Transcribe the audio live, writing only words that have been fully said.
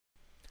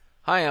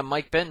Hi, I'm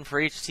Mike Benton for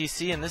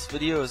HTC, and this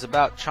video is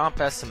about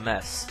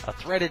ChompSMS, a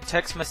threaded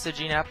text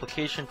messaging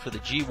application for the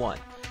G1.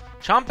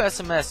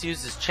 ChompSMS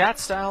uses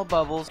chat-style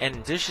bubbles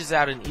and dishes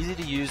out an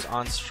easy-to-use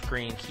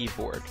on-screen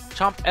keyboard.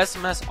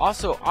 ChompSMS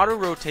also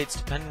auto-rotates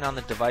depending on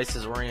the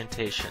device's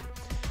orientation.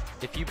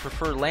 If you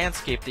prefer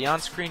landscape, the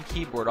on-screen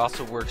keyboard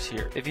also works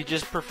here. If you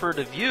just prefer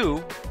to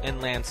view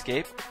in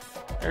landscape,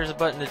 there's a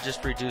button to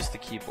just reduce the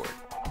keyboard.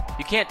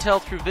 You can't tell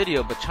through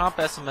video, but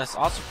ChompSMS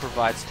also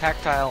provides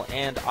tactile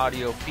and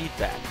audio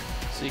feedback,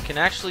 so you can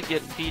actually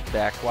get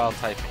feedback while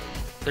typing.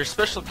 There's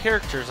special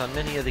characters on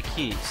many of the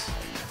keys.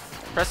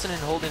 Pressing and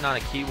holding on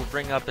a key will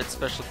bring up its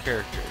special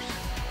characters.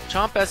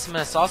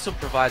 ChompSMS also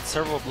provides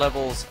several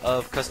levels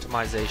of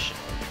customization.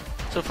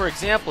 So for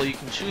example, you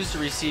can choose to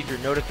receive your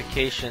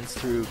notifications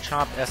through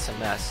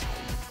ChompSMS,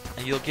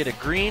 and you'll get a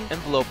green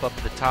envelope up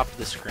at the top of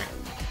the screen.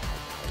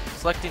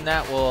 Selecting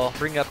that will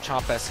bring up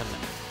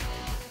ChompSMS.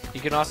 You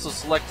can also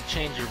select to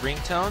change your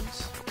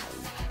ringtones,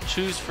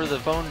 choose for the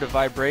phone to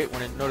vibrate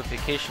when a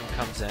notification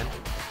comes in,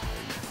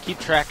 keep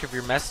track of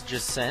your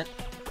messages sent,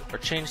 or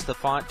change the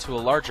font to a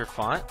larger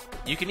font.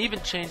 You can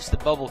even change the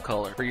bubble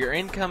color for your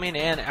incoming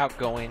and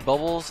outgoing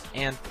bubbles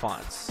and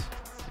fonts.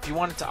 If you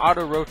want it to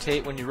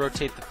auto-rotate when you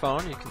rotate the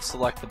phone, you can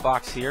select the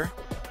box here.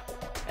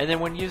 And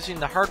then when using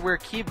the hardware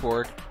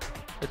keyboard,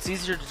 it's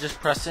easier to just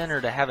press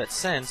enter to have it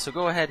send, so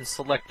go ahead and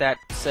select that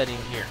setting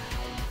here.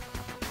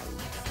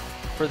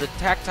 For the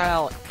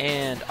tactile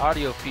and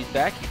audio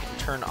feedback, you can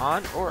turn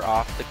on or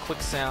off the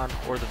quick sound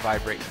or the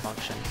vibrate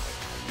function.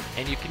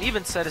 And you can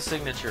even set a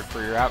signature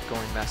for your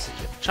outgoing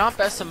messaging.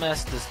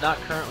 ChompSMS does not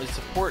currently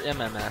support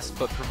MMS,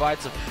 but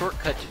provides a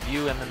shortcut to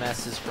view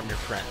MMSs from your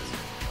friends.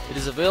 It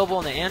is available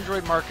in the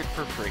Android market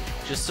for free.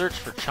 Just search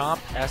for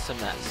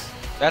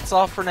ChompSMS. That's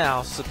all for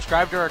now.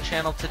 Subscribe to our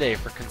channel today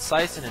for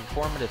concise and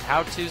informative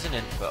how-tos and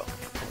info.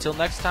 Until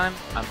next time,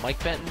 I'm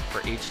Mike Benton for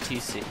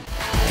HTC.